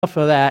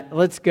For that,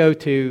 let's go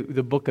to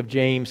the book of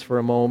James for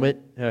a moment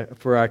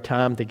for our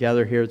time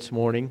together here this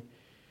morning.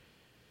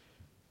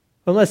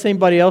 Unless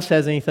anybody else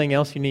has anything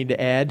else you need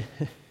to add.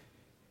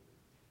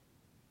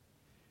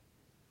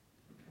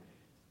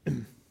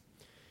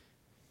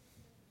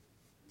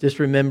 Just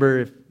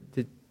remember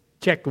to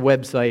check the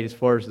website as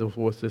far as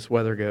this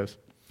weather goes.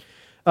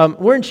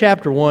 We're in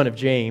chapter 1 of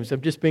James.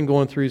 I've just been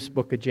going through this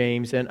book of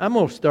James, and I'm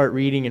going to start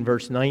reading in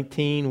verse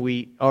 19.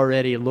 We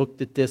already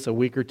looked at this a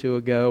week or two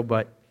ago,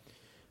 but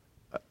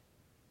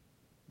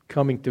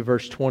coming to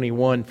verse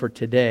 21 for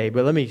today.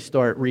 But let me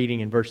start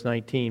reading in verse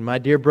 19. My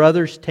dear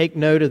brothers, take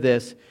note of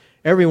this.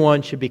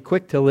 Everyone should be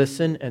quick to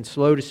listen and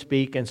slow to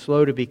speak and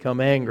slow to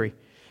become angry.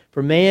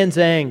 For man's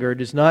anger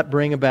does not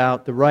bring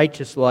about the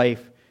righteous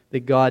life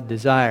that God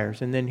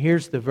desires. And then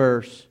here's the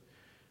verse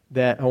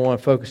that I want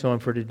to focus on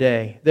for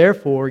today.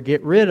 Therefore,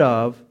 get rid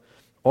of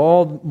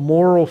all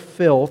moral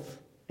filth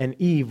and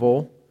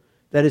evil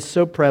that is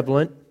so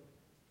prevalent,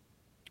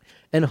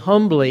 and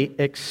humbly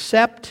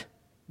accept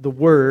the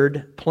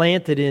word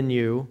planted in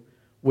you,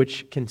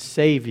 which can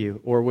save you,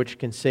 or which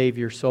can save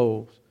your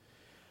souls.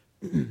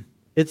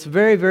 It's a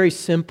very, very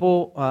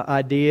simple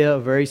idea, a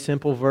very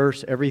simple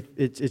verse.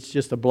 It's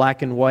just a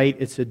black and white.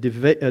 It's a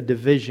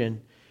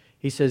division.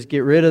 He says, get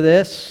rid of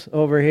this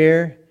over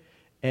here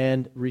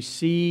and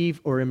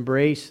receive or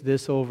embrace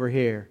this over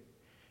here.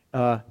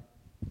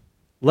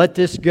 Let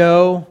this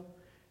go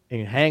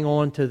and hang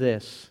on to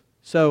this.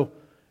 So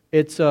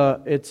it's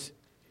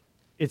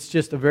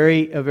just a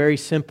very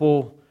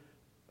simple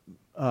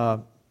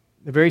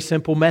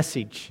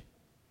message.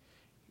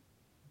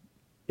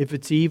 If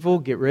it's evil,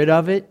 get rid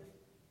of it.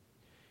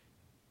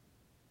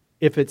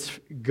 If it's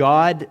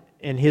God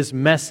and His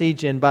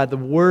message, and by the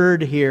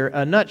word here,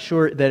 I'm not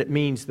sure that it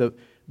means the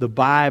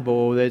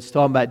Bible, that it's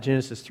talking about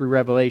Genesis through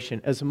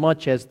Revelation, as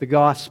much as the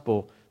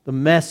gospel, the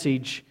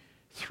message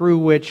through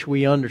which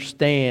we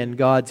understand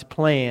God's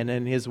plan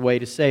and His way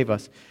to save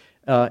us.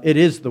 It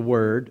is the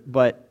word,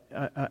 but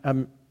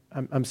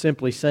I'm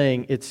simply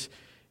saying it's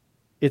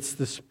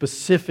the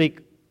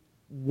specific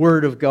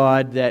Word of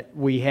God that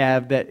we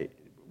have, that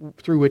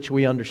through which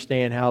we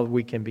understand how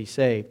we can be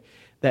saved.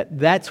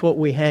 That's what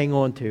we hang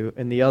on to,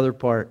 and the other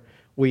part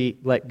we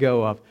let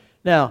go of.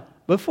 Now,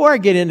 before I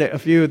get into a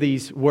few of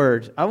these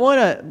words, I want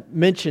to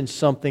mention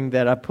something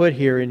that I put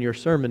here in your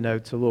sermon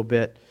notes a little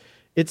bit.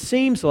 It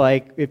seems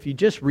like, if you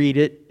just read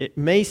it, it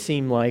may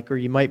seem like, or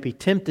you might be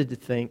tempted to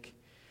think,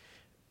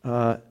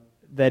 that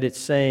it's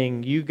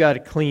saying you got to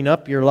clean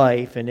up your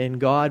life and then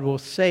God will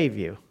save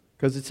you.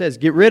 Because it says,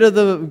 get rid of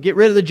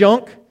the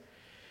junk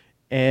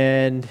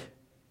and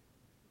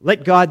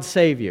let God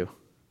save you.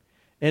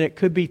 And it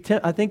could be,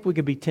 I think we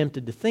could be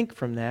tempted to think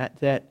from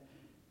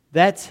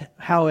that's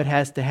how it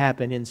has to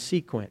happen in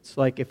sequence.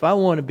 Like, if I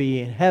want to be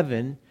in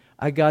heaven,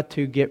 I got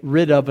to get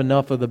rid of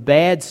enough of the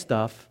bad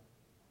stuff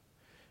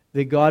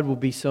that God will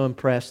be so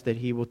impressed that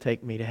He will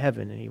take me to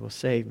heaven and He will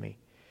save me.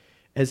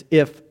 As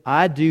if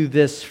I do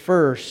this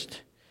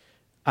first,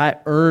 I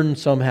earn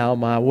somehow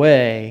my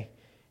way,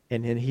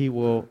 and then He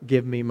will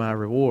give me my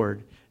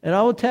reward. And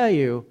I will tell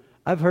you,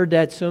 I've heard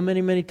that so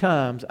many, many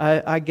times.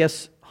 I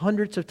guess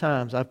hundreds of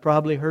times I've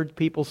probably heard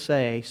people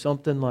say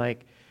something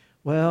like,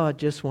 well, I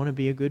just want to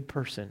be a good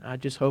person. I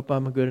just hope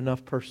I'm a good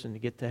enough person to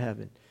get to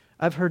heaven.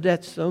 I've heard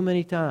that so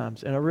many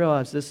times, and I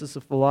realize this is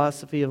a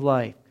philosophy of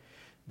life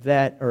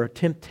or a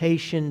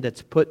temptation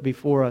that's put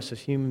before us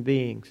as human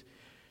beings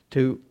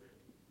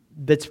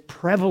that's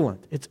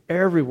prevalent. It's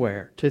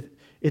everywhere.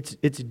 It's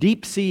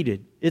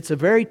deep-seated. It's a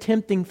very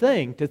tempting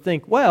thing to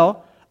think,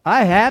 well,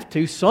 I have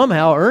to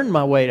somehow earn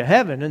my way to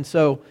heaven, and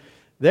so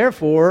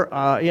therefore,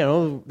 the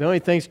only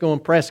thing that's going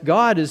to impress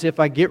God is if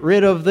I get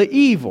rid of the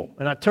evil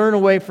and I turn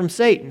away from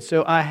Satan.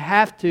 So I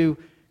have to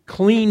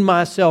clean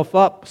myself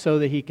up so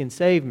that He can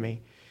save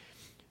me.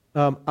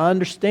 I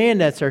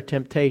understand that's our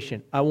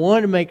temptation. I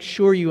want to make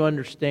sure you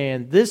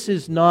understand this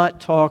is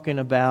not talking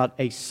about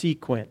a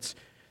sequence.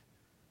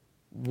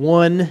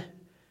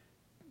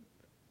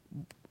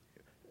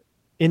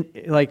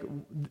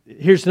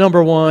 Here's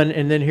number one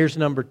and then here's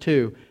number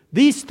two.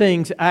 These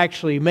things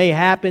actually may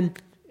happen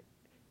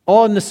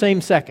all in the same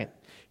second.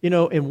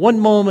 In one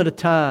moment of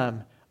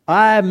time,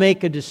 I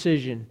make a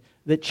decision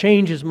that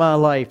changes my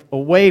life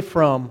away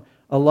from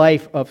a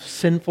life of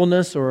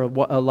sinfulness or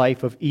a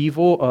life of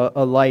evil,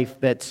 a life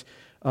that's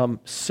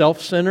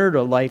self-centered,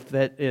 a life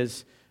that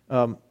is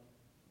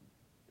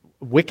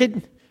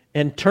wicked,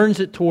 and turns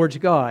it towards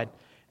God.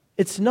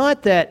 It's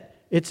not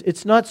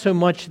so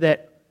much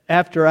that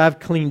after I've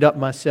cleaned up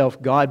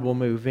myself, God will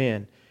move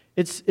in.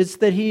 It's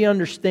that He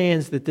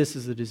understands that this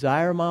is the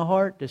desire of my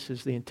heart, this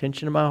is the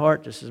intention of my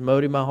heart, this is the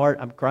motive of my heart.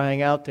 I'm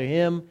crying out to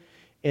Him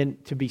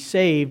and to be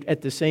saved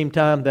at the same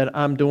time that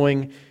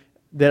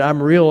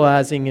I'm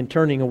realizing and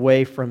turning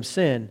away from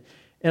sin.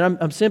 And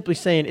I'm simply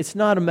saying it's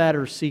not a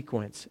matter of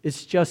sequence.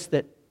 It's just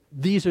that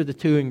these are the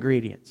two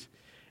ingredients.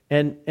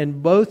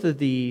 And both of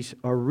these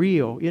are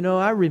real.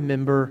 I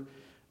remember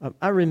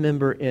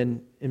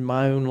in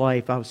my own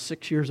life, I was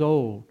 6 years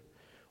old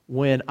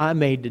when I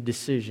made the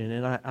decision,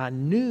 and I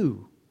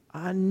knew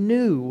I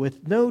knew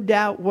with no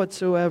doubt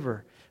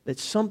whatsoever that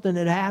something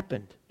had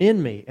happened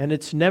in me, and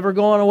it's never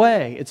gone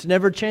away. It's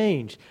never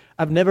changed.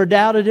 I've never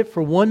doubted it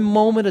for one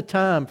moment of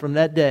time from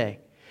that day,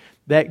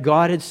 that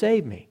God had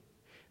saved me,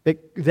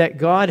 that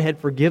God had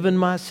forgiven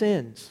my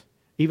sins.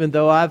 Even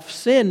though I've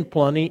sinned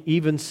plenty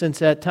even since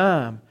that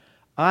time,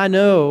 I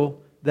know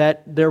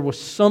that there was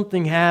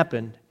something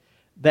happened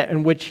that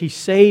in which He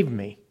saved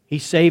me. He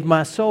saved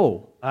my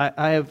soul.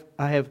 I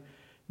have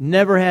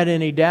never had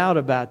any doubt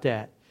about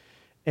that.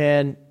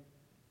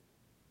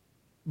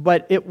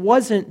 But it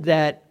wasn't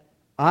that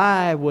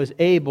I was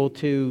able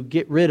to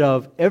get rid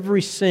of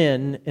every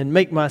sin and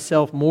make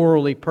myself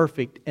morally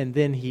perfect, and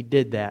then He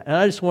did that. And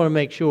I just want to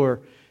make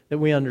sure that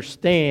we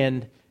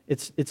understand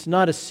it's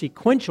not a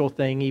sequential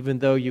thing, even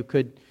though you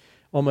could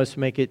almost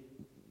make it,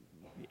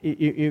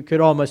 you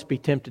could almost be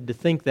tempted to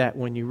think that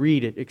when you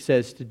read it. It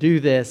says to do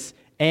this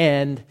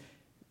and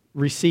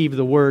receive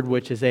the Word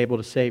which is able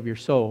to save your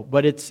soul.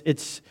 But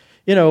it's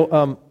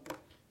let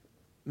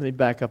me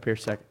back up here a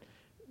second.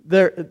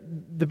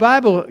 The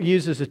Bible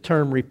uses the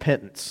term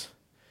repentance,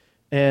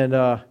 and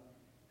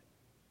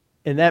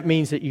that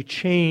means that you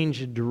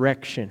change the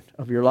direction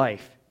of your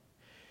life.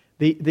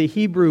 The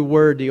Hebrew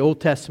word, the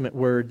Old Testament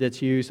word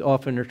that's used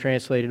often or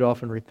translated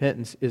often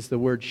repentance, is the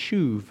word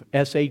shuv,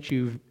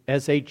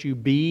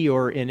 S-H-U-B,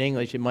 or in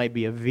English it might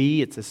be a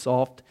V. It's a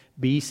soft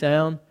B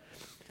sound,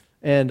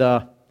 and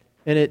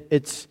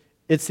it's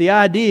the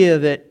idea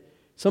that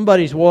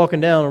somebody's walking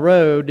down the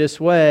road this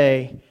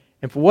way,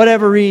 and for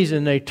whatever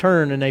reason, they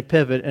turn and they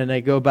pivot and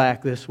they go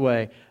back this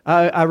way.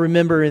 I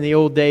remember in the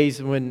old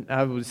days when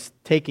I was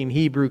taking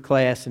Hebrew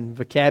class and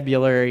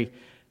vocabulary,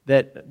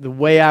 that the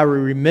way I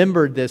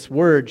remembered this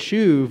word,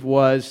 shuv,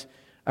 was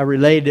I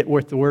related it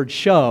with the word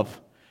shove.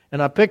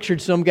 And I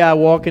pictured some guy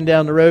walking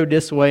down the road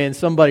this way and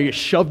somebody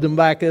shoved him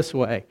back this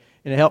way.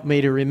 And it helped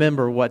me to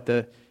remember what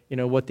the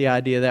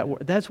idea of that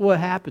word. That's what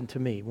happened to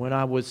me when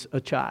I was a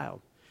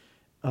child.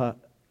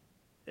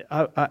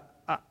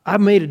 I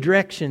made a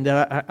direction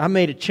that I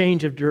made a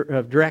change of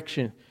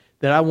direction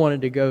that I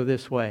wanted to go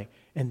this way.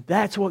 And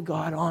that's what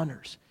God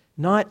honors.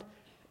 Not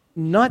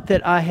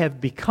that I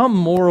have become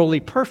morally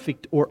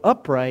perfect or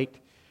upright,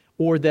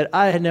 or that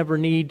I never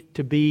need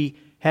to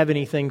have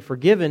anything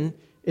forgiven.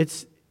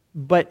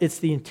 But it's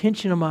the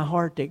intention of my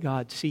heart that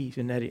God sees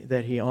and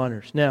that He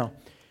honors. Now,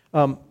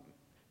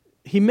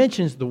 He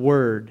mentions the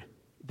Word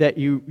that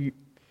you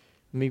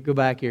let me go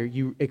back here.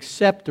 You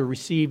accept or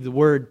receive the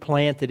Word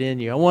planted in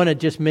you. I want to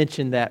just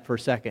mention that for a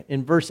second.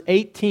 In verse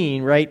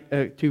 18,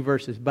 right, 2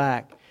 verses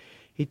back,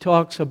 He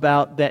talks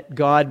about that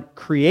God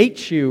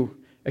creates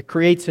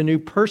a new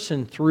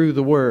person through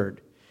the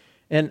Word.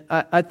 And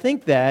I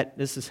think that,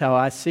 this is how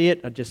I see it,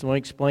 I just want to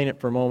explain it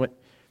for a moment,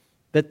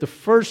 that the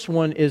first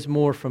one is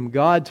more from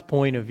God's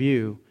point of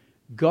view.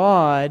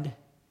 God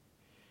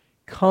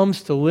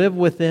comes to live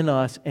within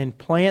us and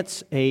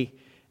plants a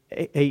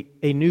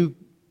new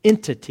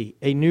entity,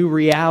 a new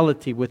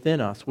reality within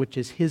us, which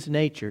is His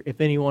nature. If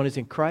anyone is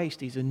in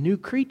Christ, he's a new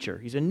creature.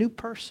 He's a new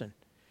person.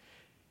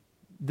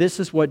 This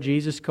is what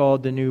Jesus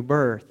called the new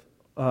birth,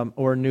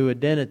 or new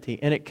identity.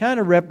 And it kind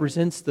of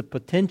represents the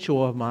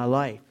potential of my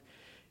life.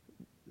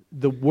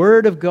 The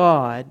Word of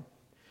God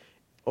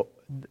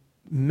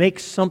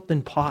makes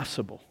something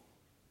possible.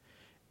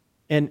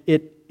 And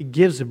it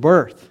gives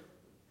birth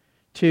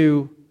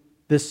to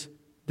this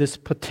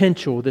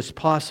potential, this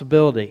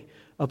possibility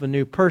of a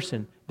new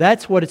person.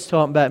 That's what it's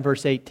talking about in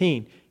verse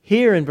 18.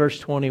 Here in verse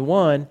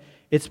 21,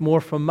 it's more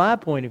from my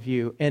point of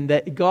view, and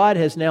that God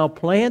has now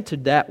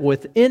planted that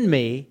within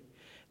me.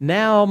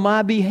 Now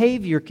my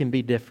behavior can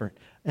be different,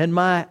 and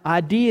my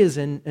ideas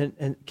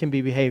and can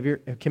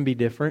be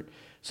different.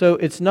 So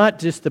it's not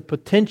just the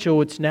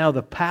potential, it's now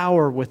the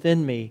power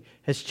within me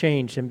has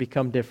changed and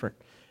become different.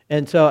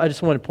 And so I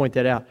just want to point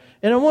that out.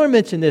 And I want to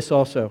mention this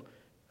also.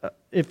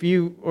 If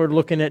you are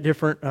looking at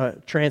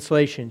different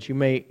translations, you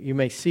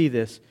may see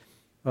this.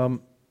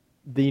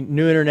 The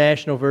New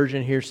International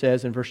Version here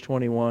says in verse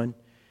 21,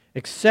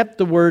 "Accept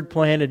the word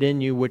planted in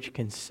you which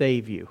can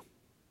save you."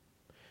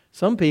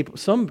 Some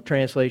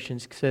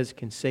translations says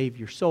can save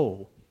your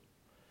soul.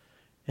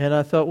 And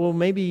I thought, well,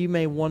 maybe you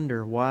may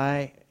wonder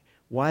why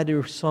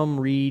do some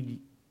read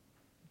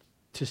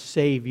to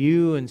save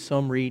you and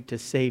some read to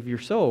save your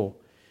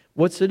soul?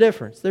 What's the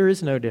difference? There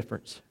is no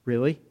difference,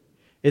 really.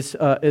 It's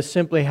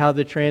simply how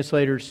the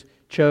translators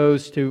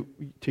chose to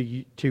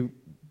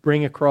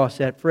bring across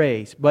that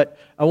phrase. But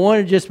I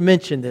want to just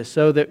mention this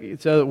so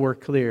that we're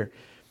clear.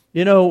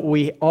 You know,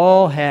 we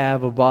all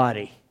have a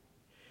body.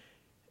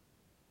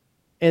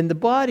 And the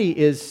body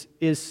is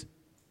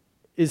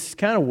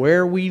kind of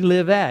where we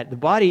live at. The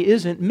body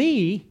isn't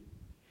me,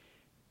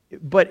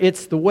 but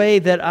it's the way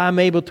that I'm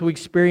able to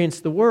experience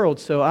the world.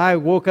 So I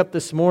woke up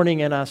this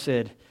morning and I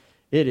said,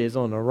 it is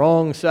on the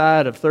wrong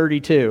side of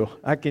 32.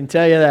 I can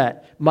tell you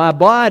that. My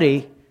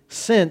body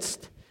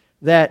sensed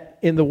that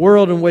in the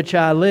world in which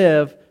I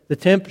live, the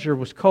temperature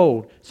was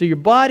cold. So your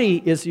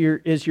body is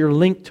your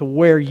link to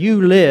where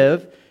you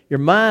live. Your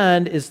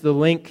mind is the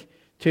link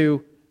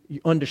to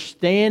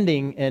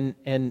understanding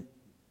and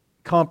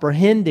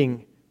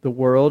comprehending the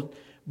world,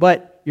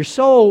 but your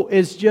soul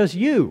is just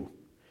you.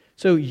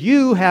 So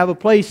you have a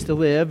place to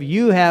live,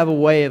 you have a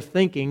way of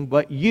thinking,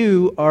 but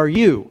you are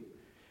you.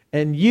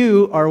 And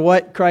you are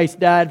what Christ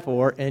died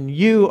for, and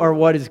you are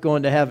what is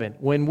going to heaven.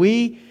 When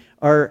we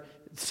are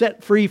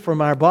set free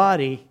from our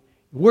body,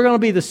 we're going to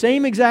be the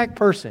same exact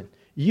person.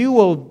 You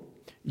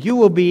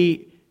will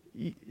be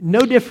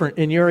no different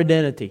in your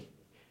identity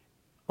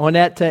on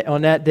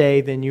that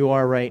day than you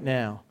are right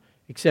now.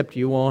 Except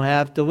you won't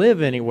have to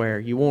live anywhere.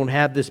 You won't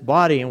have this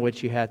body in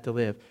which you have to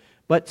live.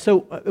 But so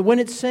when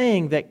it's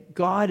saying that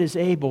God is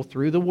able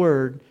through the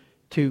Word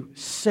to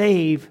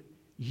save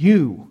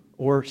you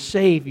or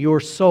save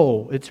your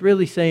soul, it's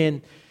really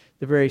saying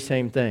the very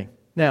same thing.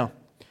 Now,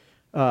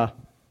 I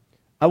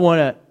want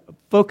to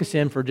focus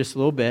in for just a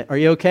little bit. Are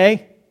you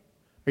okay?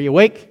 Are you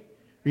awake?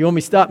 Or you want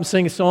me to stop and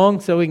sing a song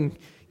so we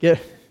can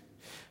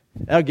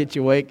that'll get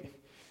you awake.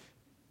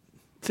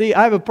 See,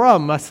 I have a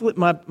problem. I slip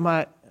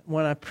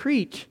when I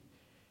preach,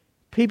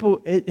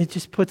 people, it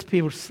just puts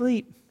people to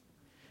sleep.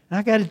 And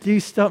I got to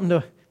do something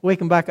to wake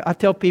them back up. I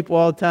tell people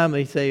all the time,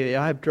 they say,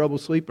 I have trouble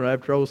sleeping,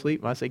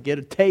 I say, get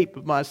a tape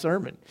of my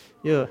sermon.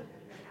 You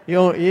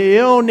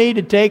don't need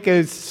to take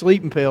those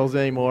sleeping pills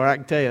anymore, I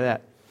can tell you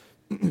that.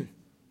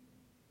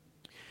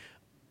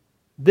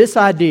 This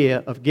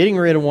idea of getting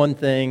rid of one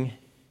thing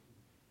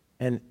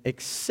and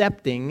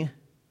accepting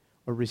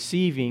or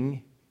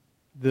receiving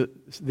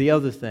the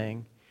other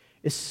thing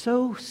is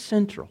so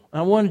central.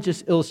 I want to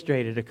just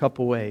illustrate it a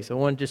couple ways. I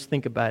want to just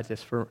think about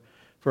this for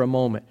a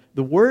moment.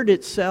 The word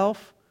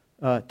itself,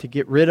 to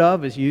get rid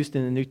of, is used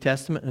in the New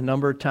Testament a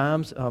number of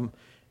times.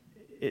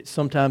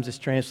 Sometimes it's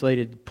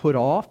translated put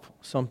off.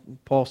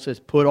 Paul says,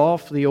 put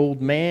off the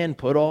old man,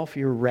 put off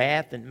your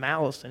wrath and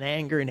malice and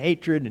anger and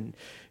hatred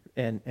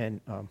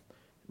and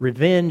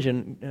revenge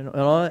and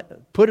all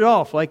that. Put it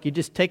off like you're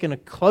just taking a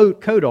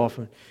coat off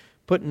and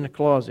put it in the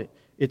closet.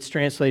 It's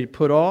translated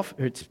put off.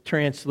 It's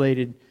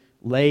translated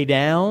lay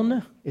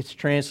down. It's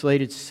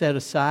translated set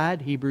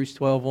aside. Hebrews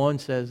 12:1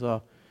 says,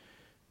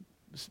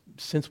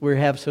 since we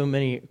have so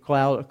many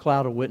cloud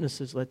of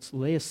witnesses, let's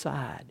lay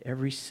aside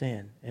every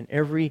sin and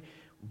every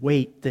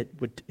weight that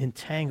would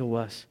entangle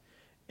us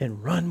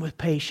and run with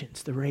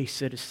patience the race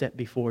that is set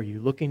before you,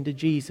 looking to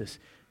Jesus,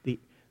 the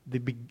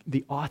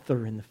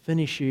author and the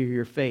finisher of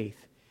your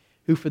faith,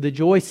 who for the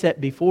joy set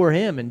before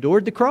Him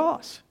endured the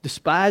cross,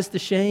 despised the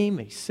shame,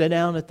 and He sat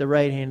down at the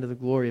right hand of the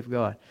glory of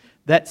God.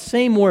 That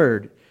same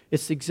word,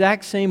 it's the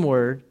exact same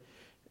word.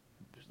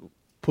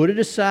 Put it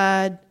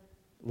aside,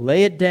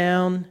 lay it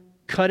down,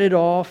 cut it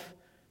off,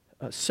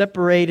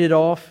 separate it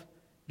off,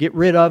 get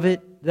rid of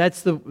it.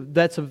 That's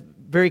a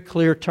very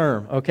clear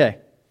term. Okay.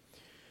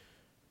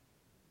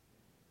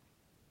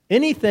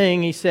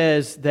 Anything, he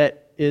says,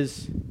 that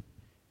is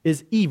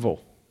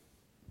evil.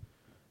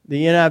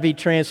 The NIV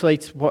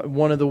translates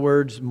one of the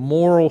words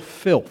moral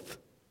filth,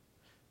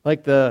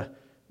 like the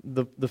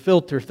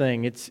filter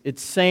thing.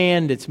 It's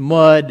sand, it's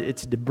mud,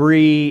 it's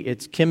debris,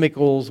 it's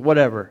chemicals,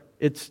 whatever.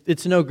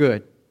 It's no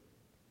good.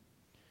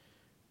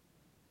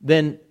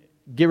 Then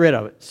get rid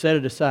of it. Set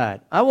it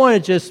aside. I want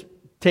to just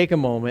take a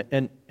moment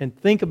and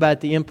think about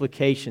the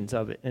implications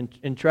of it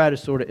and try to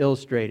sort of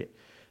illustrate it.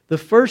 The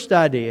first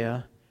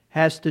idea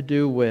has to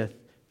do with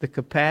the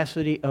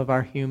capacity of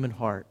our human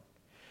heart.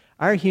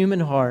 Our human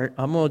heart,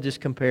 I'm going to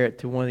just compare it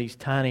to one of these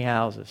tiny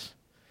houses.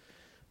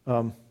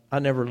 I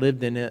never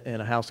lived in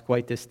a house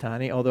quite this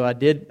tiny, although I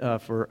did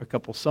for a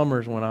couple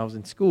summers when I was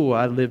in school.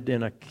 I lived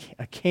in a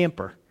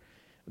camper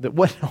that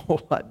wasn't a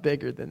whole lot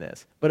bigger than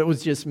this, but it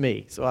was just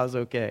me, so I was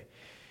okay.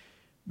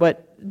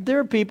 But there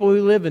are people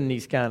who live in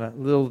these kind of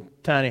little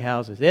tiny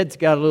houses. Ed's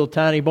got a little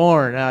tiny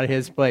barn out of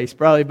his place,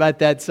 probably about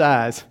that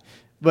size.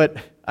 But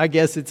I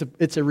guess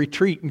it's a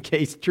retreat in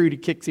case Trudy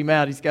kicks him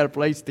out. He's got a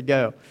place to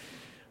go.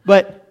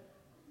 But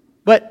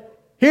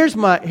here's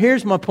my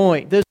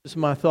point. This is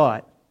my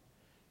thought.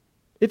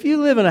 If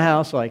you live in a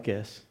house like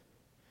this,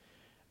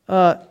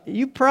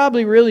 you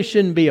probably really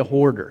shouldn't be a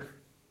hoarder.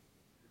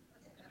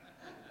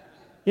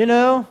 You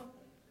know?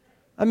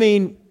 I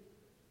mean,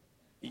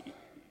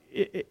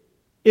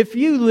 if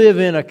you live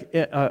in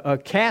a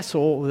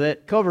castle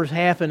that covers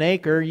half an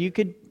acre,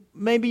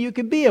 maybe you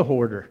could be a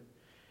hoarder.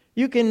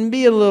 You can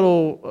be a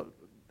little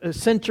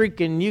eccentric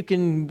and you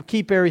can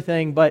keep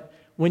everything, but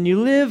when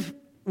you live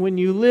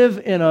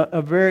in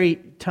a very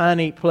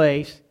tiny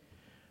place,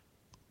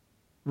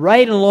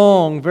 right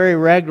along very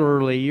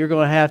regularly, you're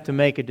going to have to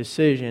make a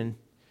decision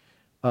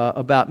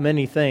about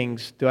many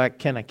things.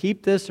 Can I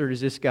keep this, or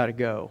does this got to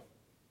go?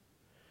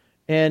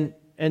 And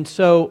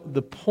so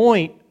the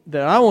point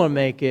that I want to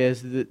make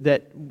is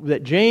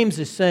that James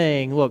is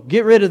saying, look,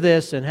 get rid of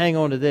this and hang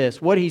on to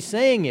this. What he's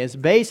saying is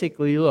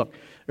basically, look,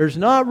 there's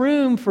not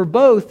room for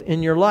both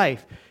in your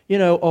life. You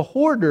know, a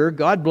hoarder,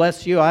 God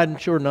bless you, I'm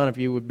sure none of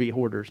you would be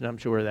hoarders, and I'm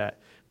sure of that.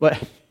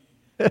 But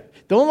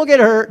don't look at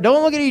her,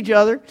 don't look at each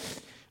other.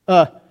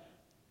 The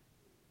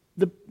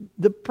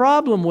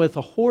problem with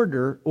a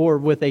hoarder or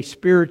with a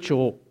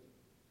spiritual,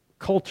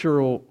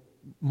 cultural,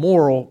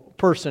 moral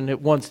person that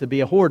wants to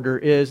be a hoarder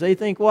is they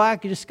think, well, I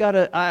just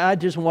gotta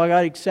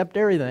accept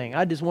everything.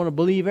 I just want to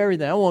believe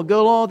everything. I want to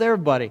go along with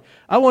everybody.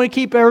 I want to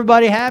keep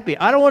everybody happy.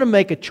 I don't want to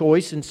make a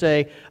choice and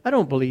say, I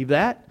don't believe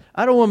that.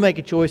 I don't want to make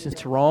a choice and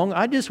it's wrong.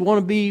 I just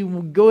want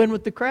to go in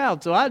with the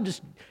crowd. So I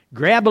just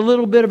grab a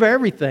little bit of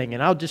everything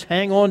and I'll just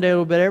hang on to a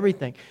little bit of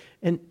everything.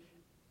 And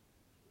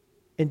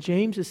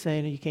James is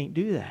saying you can't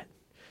do that.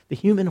 The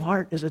human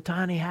heart is a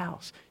tiny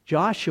house.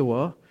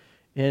 Joshua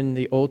in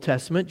the Old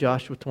Testament,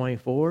 Joshua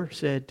 24,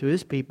 said to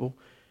his people,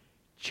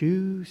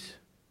 choose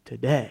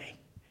today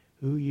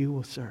who you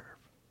will serve.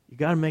 You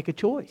got to make a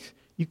choice.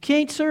 You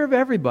can't serve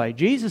everybody.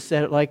 Jesus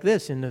said it like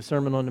this in the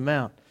Sermon on the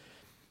Mount.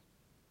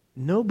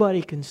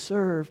 Nobody can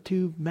serve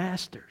two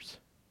masters.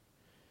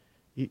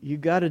 You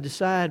got to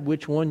decide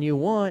which one you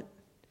want,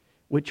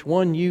 which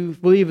one you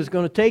believe is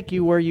going to take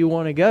you where you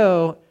want to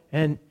go,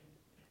 and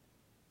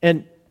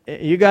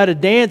you got to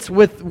dance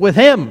with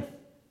him.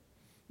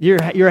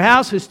 Your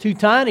house is too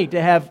tiny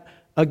to have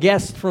a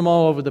guest from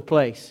all over the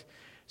place.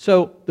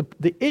 So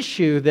the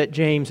issue that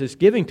James is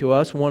giving to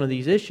us, one of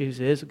these issues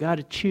is we've got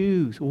to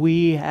choose.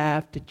 We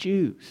have to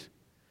choose.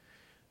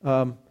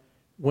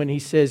 When he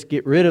says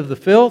get rid of the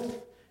filth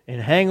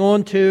and hang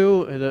on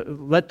to,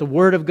 let the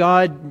Word of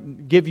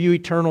God give you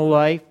eternal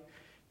life,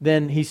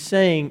 then he's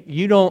saying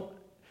you don't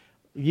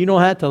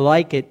have to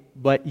like it,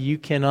 but you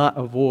cannot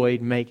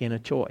avoid making a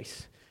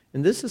choice.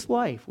 And this is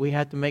life. We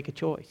have to make a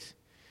choice.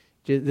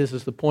 This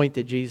is the point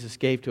that Jesus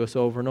gave to us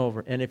over and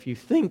over. And if you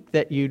think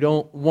that you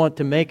don't want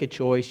to make a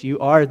choice, you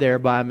are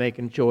thereby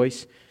making a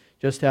choice,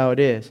 just how it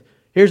is.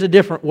 Here's a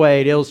different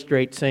way to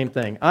illustrate the same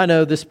thing. I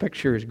know this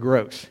picture is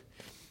gross.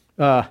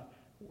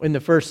 In the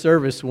first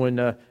service,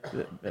 when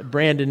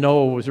Brandon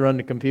Noel was running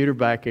the computer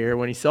back here,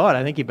 when he saw it,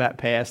 I think he about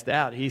passed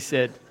out. He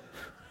said,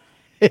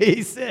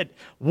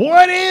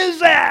 "What is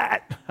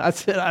that?" I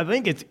said, "I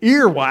think it's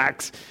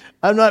earwax."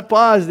 I'm not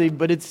positive,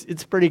 but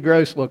it's pretty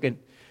gross looking.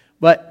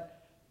 But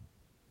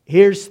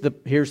here's the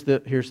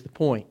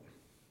point.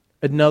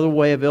 Another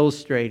way of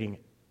illustrating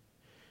it.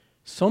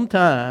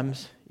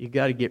 Sometimes you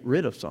got to get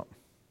rid of something.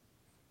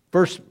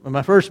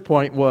 My first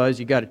point was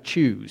you got to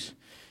choose.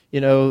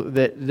 You know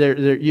that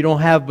you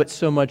don't have but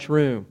so much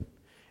room.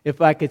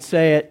 If I could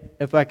say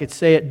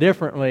it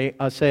differently,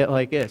 I'll say it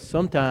like this.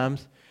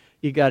 Sometimes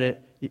you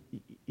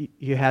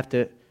have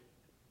to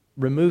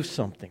remove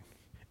something.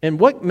 And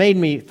what made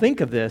me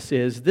think of this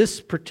is this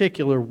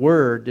particular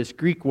word, this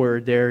Greek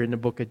word there in the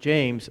book of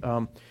James.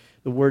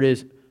 The word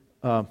is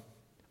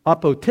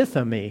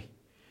apotithemi.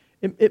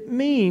 It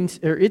means,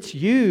 or it's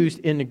used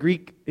in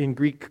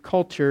Greek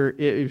culture.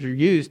 It is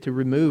used to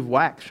remove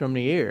wax from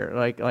the ear,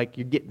 like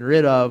you're getting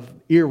rid of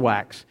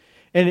earwax.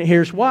 And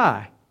here's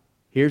why.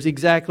 Here's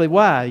exactly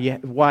why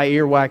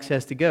earwax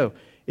has to go.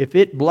 If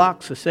it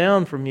blocks a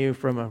sound from you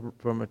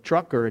from a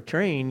truck or a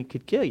train, it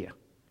could kill you.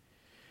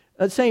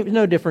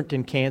 No different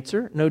than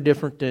cancer, no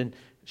different than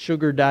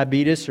sugar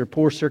diabetes or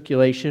poor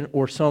circulation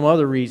or some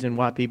other reason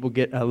why people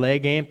get a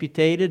leg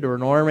amputated or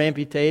an arm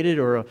amputated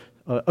or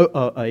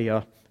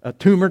a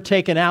tumor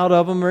taken out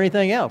of them or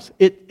anything else.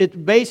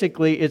 It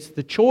basically,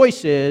 the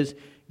choice is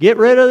get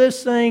rid of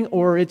this thing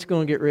or it's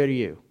going to get rid of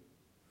you.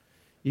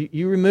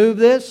 You remove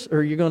this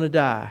or you're going to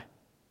die.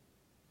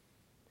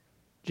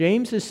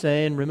 James is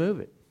saying remove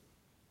it.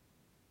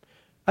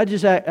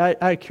 I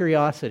had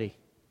curiosity.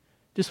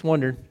 Just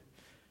wondered.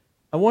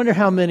 I wonder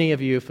how many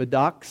of you, if a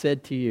doc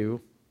said to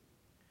you,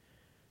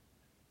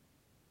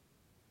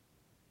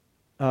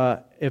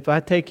 if I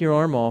take your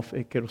arm off,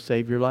 it could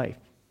save your life.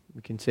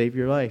 We can save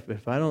your life. But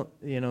if I don't,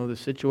 the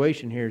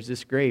situation here is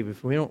this grave.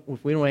 If we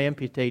don't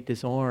amputate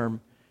this arm,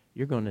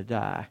 you're going to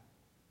die.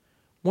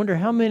 Wonder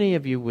how many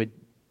of you would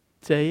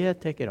say, yeah,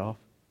 take it off.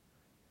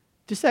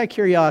 Just out of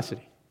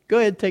curiosity. Go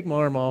ahead and take my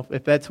arm off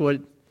if that's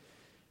what...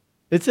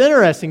 It's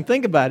interesting.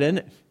 Think about it, isn't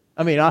it?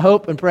 I mean, I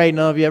hope and pray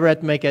none of you ever have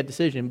to make that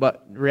decision,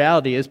 but the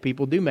reality is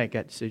people do make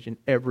that decision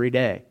every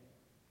day.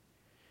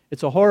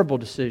 It's a horrible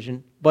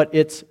decision, but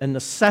it's a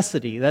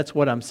necessity. That's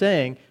what I'm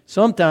saying.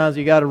 Sometimes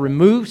you got to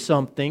remove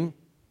something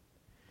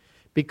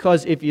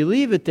because if you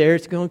leave it there,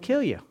 it's going to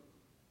kill you.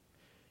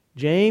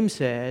 James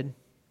said,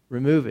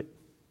 remove it.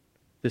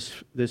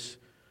 This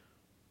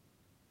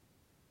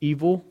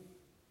evil.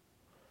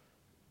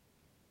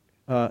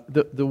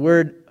 The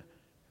word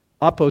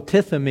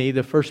apotithemi,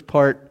 the first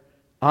part,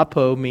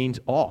 apo means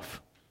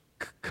off.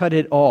 Cut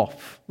it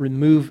off.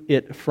 Remove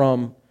it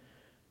from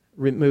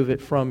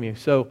you.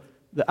 So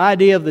the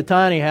idea of the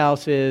tiny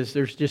house is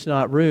there's just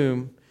not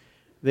room.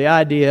 The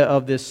idea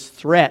of this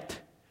threat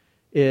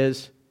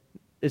is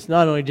it's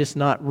not only just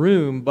not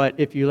room, but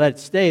if you let it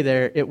stay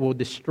there, it will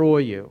destroy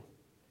you.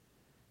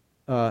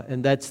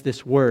 And that's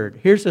this word.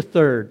 Here's a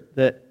third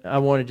that I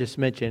want to just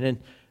mention. And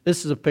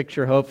this is a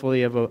picture,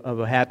 hopefully, of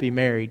a happy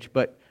marriage.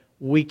 But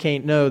we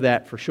can't know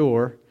that for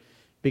sure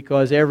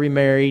because every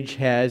marriage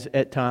has,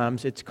 at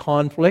times, its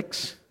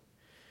conflicts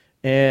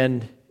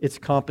and its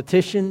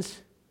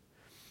competitions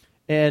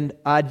and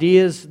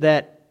ideas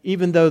that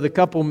even though the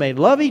couple may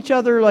love each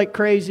other like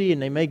crazy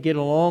and they may get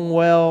along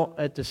well,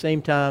 at the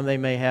same time they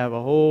may have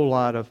a whole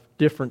lot of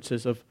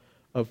differences of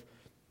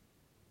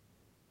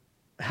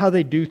how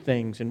they do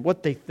things and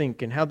what they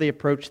think and how they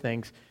approach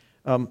things.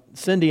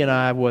 Cindy and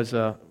I was,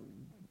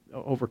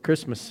 over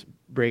Christmas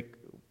break,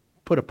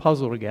 put a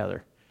puzzle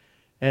together.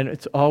 And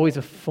it's always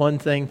a fun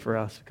thing for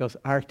us because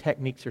our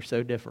techniques are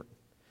so different.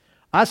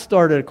 I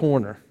start at a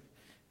corner,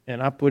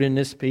 and I put in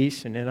this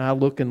piece, and then I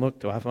look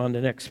till I find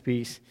the next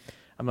piece.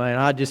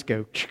 I just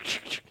go,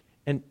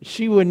 and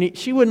she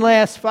wouldn't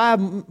last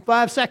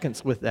five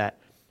seconds with that.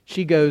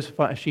 She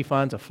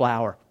finds a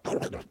flower,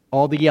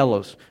 all the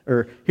yellows,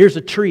 or here's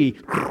a tree,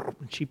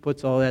 and she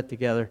puts all that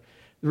together.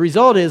 The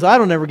result is I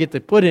don't ever get to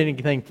put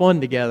anything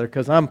fun together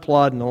because I'm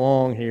plodding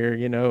along here,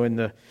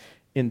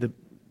 in the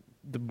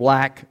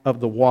black of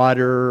the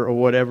water or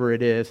whatever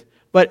it is.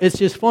 But it's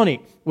just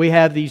funny. We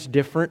have these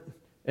different,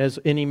 as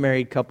any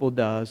married couple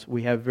does,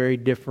 we have very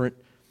different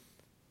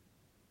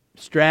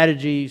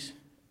strategies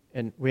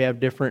and we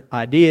have different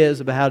ideas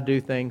about how to do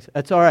things.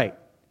 That's all right,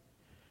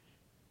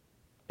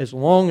 as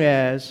long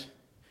as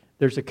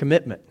there's a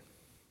commitment.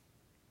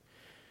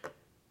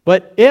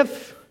 But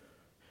if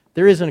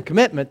there isn't a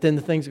commitment, then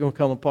the thing's going to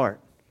come apart.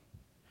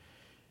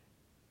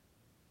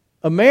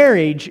 A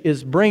marriage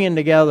is bringing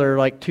together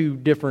like two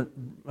different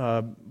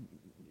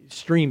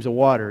streams of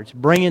water. It's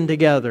bringing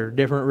together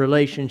different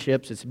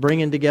relationships. It's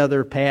bringing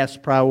together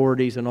past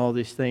priorities and all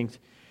these things.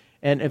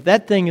 And if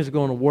that thing is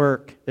going to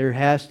work, there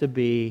has to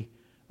be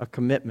a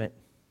commitment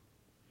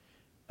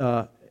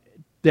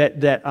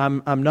that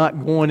I'm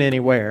not going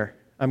anywhere.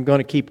 I'm going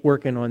to keep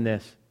working on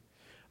this.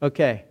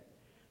 Okay,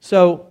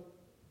 so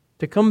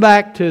to come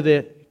back to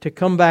the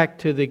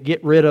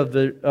get rid of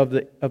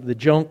the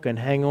junk and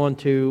hang on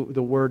to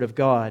the Word of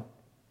God.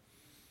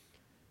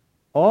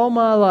 All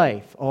my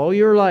life, all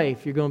your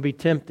life, you're going to be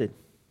tempted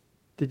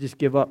to just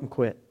give up and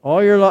quit.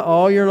 All your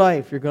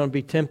life, you're going to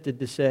be tempted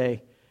to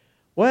say,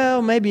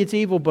 well, maybe it's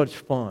evil, but it's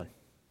fun.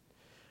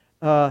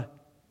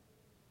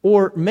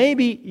 Or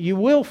maybe you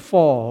will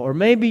fall, or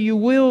maybe you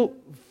will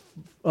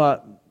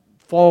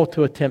fall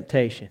to a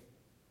temptation.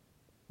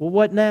 Well,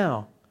 what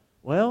now?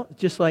 Well, it's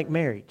just like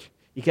marriage.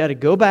 You got to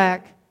go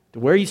back to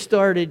where you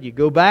started. You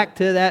go back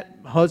to that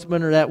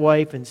husband or that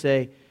wife and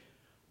say,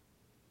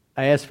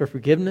 I asked for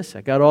forgiveness.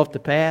 I got off the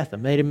path. I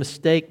made a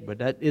mistake, but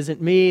that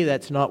isn't me.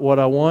 That's not what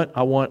I want.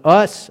 I want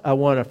us. I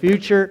want a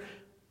future.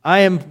 I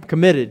am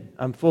committed.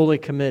 I'm fully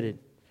committed.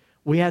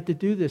 We have to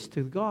do this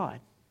to God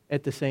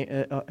at the same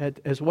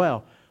as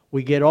well.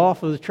 We get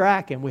off of the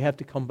track and we have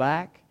to come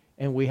back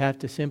and we have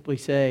to simply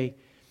say,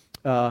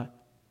 I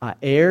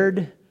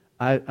erred.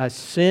 I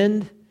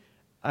sinned.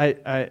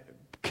 I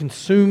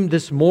consumed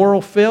this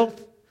moral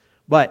filth,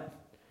 but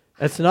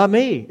that's not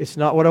me. It's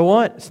not what I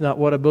want. It's not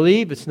what I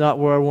believe. It's not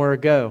where I want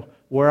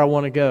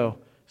to go.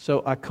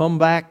 So I come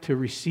back to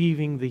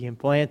receiving the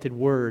implanted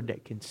Word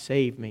that can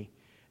save me,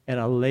 and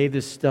I lay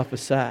this stuff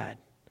aside.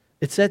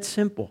 It's that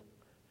simple.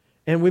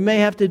 And we may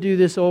have to do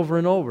this over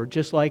and over,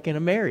 just like in a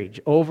marriage,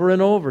 over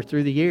and over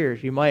through the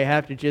years. You might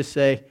have to just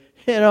say,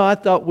 I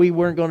thought we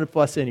weren't going to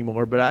fuss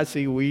anymore, but I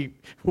see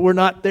we're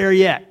not there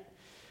yet.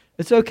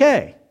 It's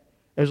okay,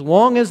 as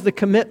long as the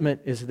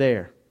commitment is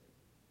there.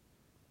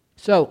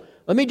 So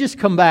let me just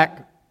come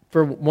back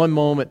for one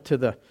moment to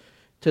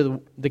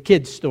the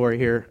kid's story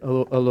here a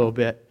little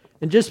bit,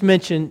 and just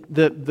mention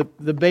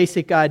the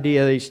basic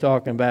idea that he's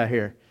talking about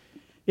here.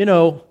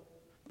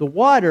 The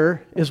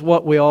water is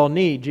what we all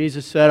need.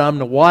 Jesus said, I'm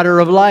the water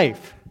of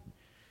life.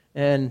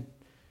 And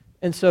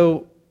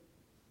so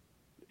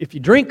if you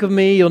drink of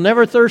me, you'll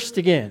never thirst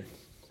again.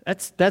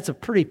 That's a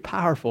pretty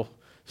powerful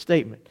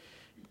statement.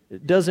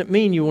 It doesn't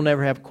mean you will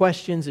never have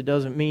questions. It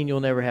doesn't mean you'll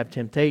never have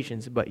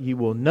temptations. But you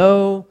will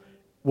know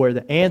where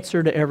the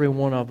answer to every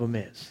one of them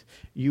is.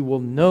 You will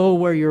know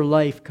where your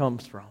life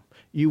comes from.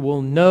 You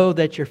will know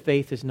that your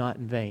faith is not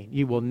in vain.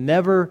 You will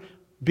never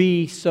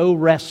be so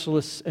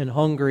restless and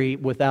hungry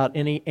without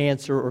any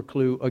answer or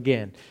clue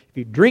again. If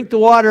you drink the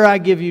water I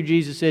give you,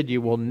 Jesus said,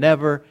 you will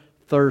never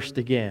thirst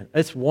again.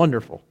 It's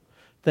wonderful.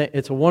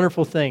 It's a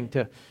wonderful thing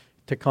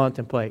to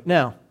contemplate.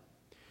 Now,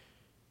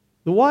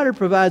 the water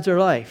provides our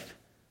life.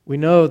 We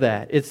know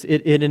that.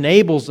 It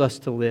enables us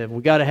to live.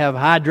 We've got to have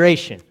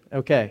hydration.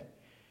 Okay.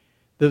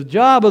 The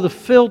job of the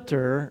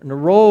filter and the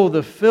role of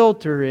the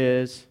filter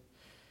is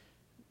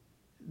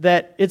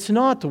that it's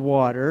not the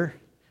water,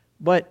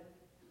 but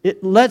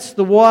it lets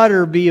the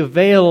water be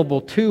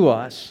available to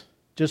us,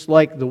 just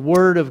like the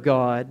Word of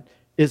God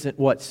isn't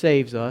what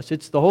saves us.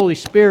 It's the Holy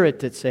Spirit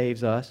that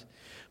saves us.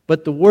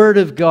 But the Word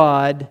of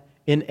God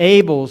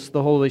enables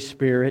the Holy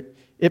Spirit.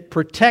 It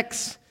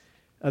protects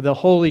the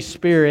Holy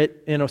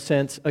Spirit, in a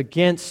sense,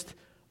 against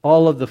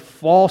all of the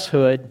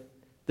falsehood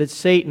that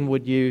Satan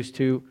would use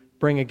to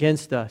bring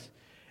against us.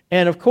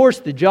 And of course,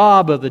 the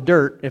job of the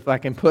dirt, if I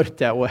can put it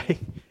that way,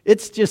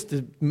 it's just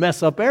to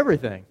mess up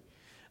everything.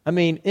 I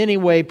mean, any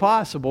way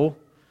possible,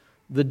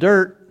 the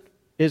dirt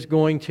is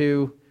going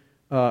to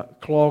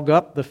clog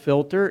up the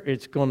filter.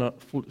 It's going to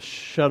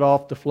shut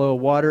off the flow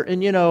of water.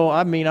 And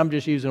I'm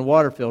just using a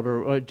water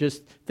filter.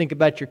 Just think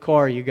about your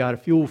car. You got a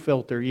fuel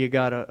filter. You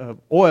got a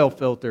oil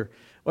filter.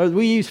 Well,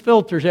 we use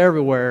filters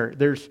everywhere.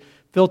 There's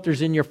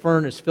filters in your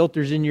furnace,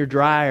 filters in your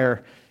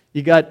dryer.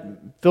 You got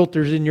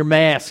filters in your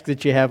mask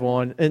that you have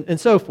on, and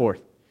so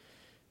forth.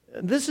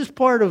 This is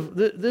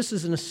this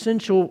is an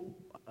essential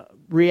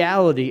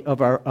reality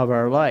of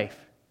our life.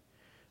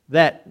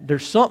 That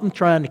there's something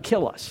trying to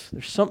kill us.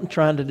 There's something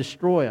trying to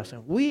destroy us.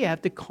 And we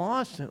have to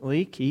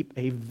constantly keep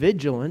a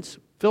vigilance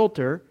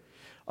filter.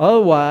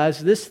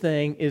 Otherwise, this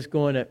thing is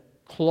going to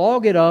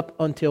clog it up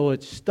until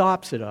it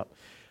stops it up.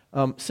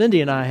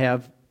 Cindy and I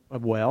have a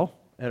well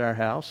at our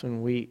house,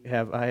 and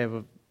I have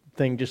a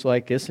thing just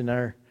like this in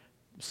our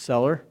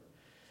cellar.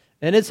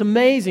 And it's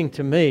amazing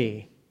to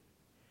me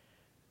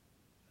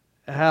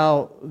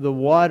how the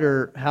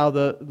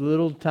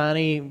little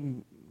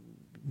tiny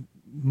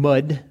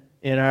mud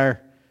in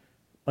our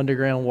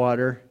underground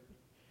water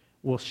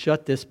will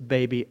shut this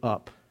baby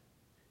up,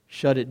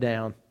 shut it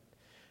down.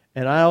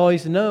 And I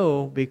always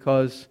know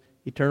because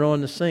you turn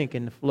on the sink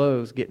and the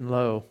flow's getting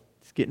low.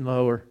 It's getting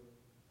lower.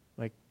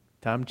 Like,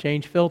 time to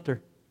change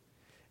filter.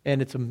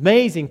 And it's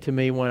amazing to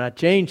me when I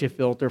change a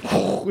filter,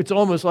 it's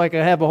almost like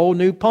I have a whole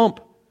new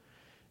pump.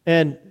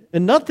 And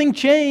nothing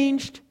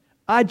changed.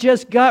 I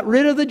just got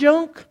rid of the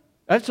junk.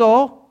 That's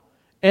all.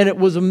 And it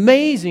was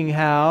amazing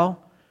how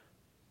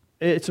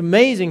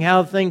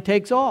the thing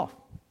takes off.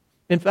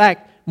 In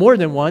fact, more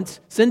than once,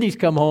 Cindy's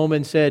come home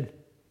and said,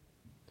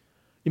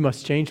 "You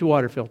must change the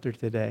water filter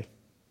today."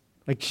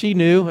 Like, she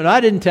knew, and I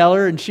didn't tell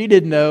her, and she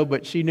didn't know,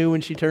 but she knew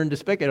when she turned the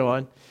spigot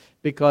on,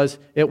 because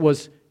there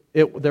was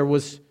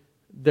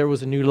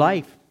a new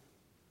life.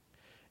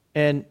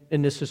 And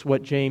this is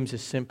what James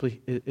is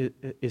simply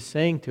is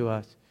saying to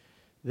us.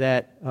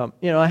 That,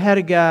 I had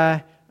a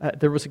guy,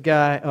 there was a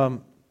guy,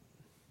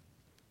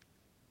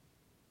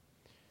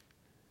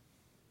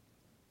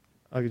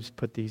 I'll just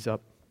put these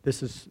up.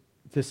 This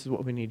is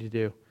what we need to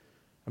do.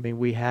 I mean,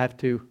 we have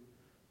to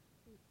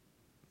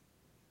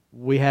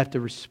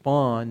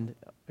respond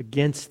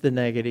against the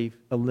negative,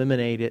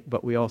 eliminate it,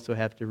 but we also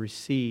have to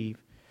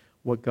receive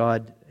what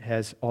God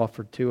has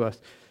offered to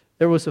us.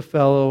 There was a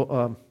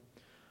fellow,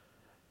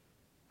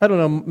 I don't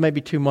know,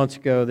 maybe 2 months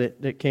ago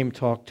that came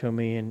talk to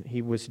me, and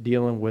he was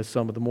dealing with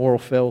some of the moral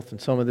filth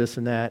and some of this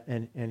and that,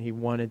 and he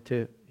wanted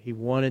the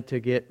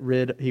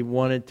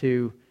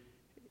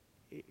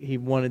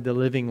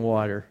living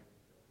water.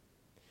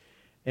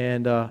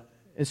 And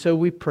so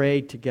we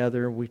prayed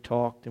together, and we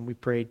talked, and we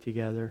prayed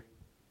together.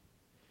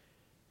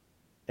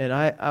 And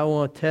I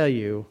want to tell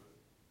you,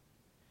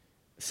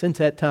 since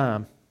that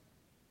time,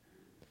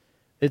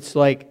 it's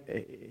like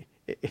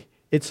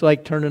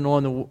turning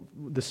on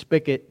the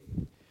spigot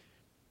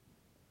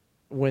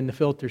when the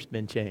filter's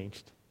been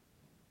changed.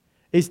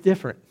 He's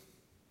different.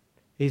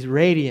 He's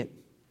radiant.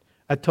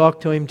 I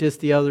talked to him just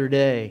the other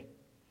day,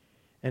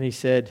 and he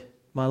said,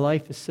 "My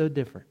life is so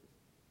different."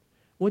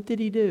 What did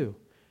he do?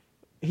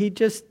 He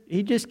just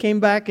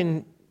came back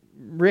and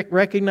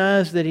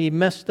recognized that he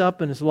messed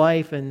up in his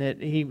life, and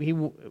that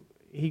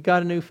he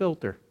got a new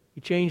filter.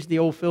 He changed the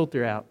old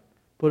filter out,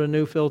 put a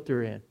new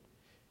filter in,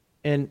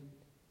 and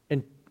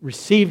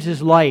received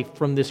his life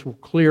from this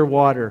clear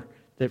water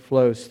that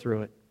flows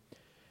through it.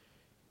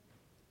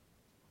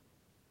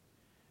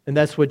 And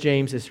that's what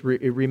James is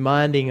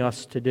reminding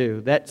us to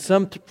do. That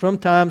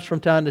sometimes, from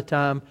time to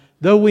time,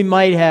 though we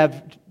might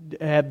have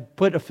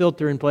put a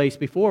filter in place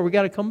before, we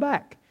got to come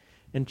back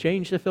and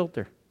change the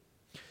filter.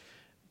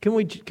 Can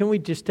we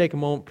just take a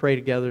moment, pray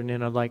together, and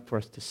then I'd like for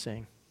us to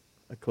sing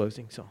a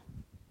closing song.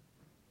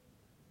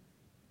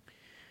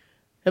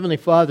 Heavenly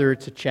Father,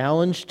 it's a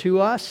challenge to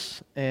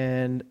us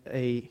and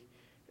a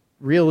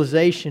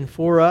realization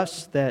for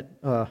us that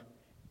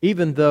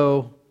even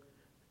though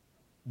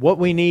what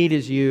we need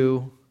is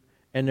you,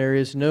 and there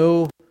is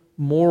no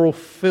moral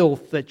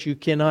filth that you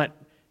cannot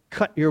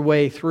cut your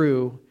way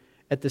through,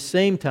 at the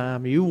same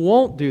time, you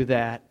won't do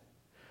that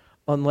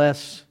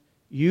unless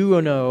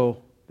you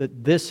know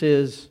that this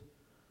is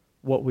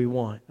what we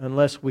want.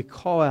 Unless we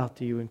call out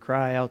to you and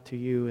cry out to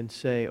you and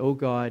say, "Oh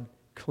God,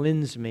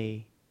 cleanse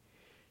me.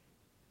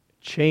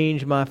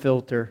 Change my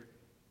filter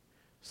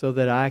so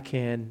that I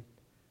can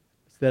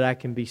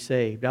be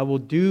saved. I will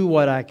do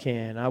what I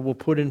can. I will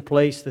put in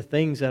place the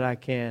things that I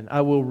can.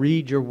 I will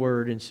read your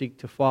word and seek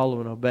to follow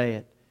and obey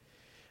it.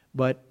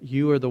 But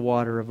you are the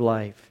water of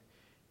life."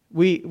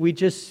 We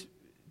just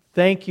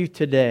thank you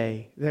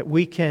today that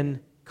we can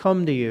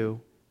come to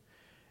you,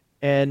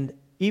 and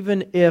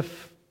even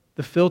if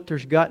the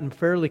filter's gotten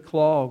fairly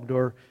clogged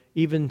or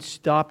even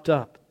stopped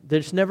up, that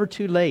it's never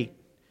too late,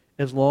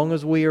 as long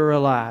as we are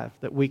alive,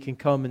 that we can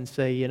come and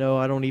say,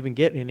 I don't even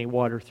get any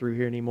water through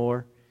here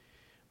anymore,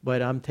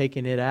 but I'm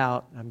taking it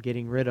out, I'm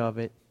getting rid of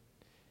it,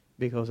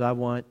 because I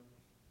want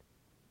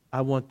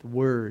the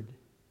Word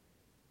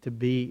to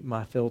be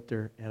my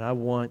filter, and I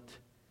want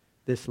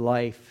this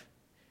life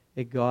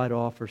that God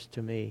offers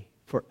to me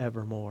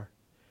forevermore.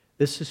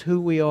 This is who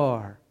we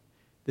are.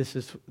 This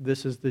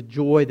is the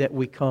joy that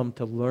we come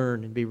to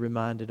learn and be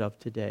reminded of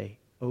today.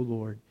 O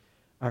Lord,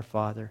 our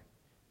Father,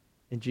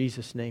 in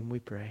Jesus' name we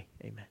pray.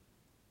 Amen.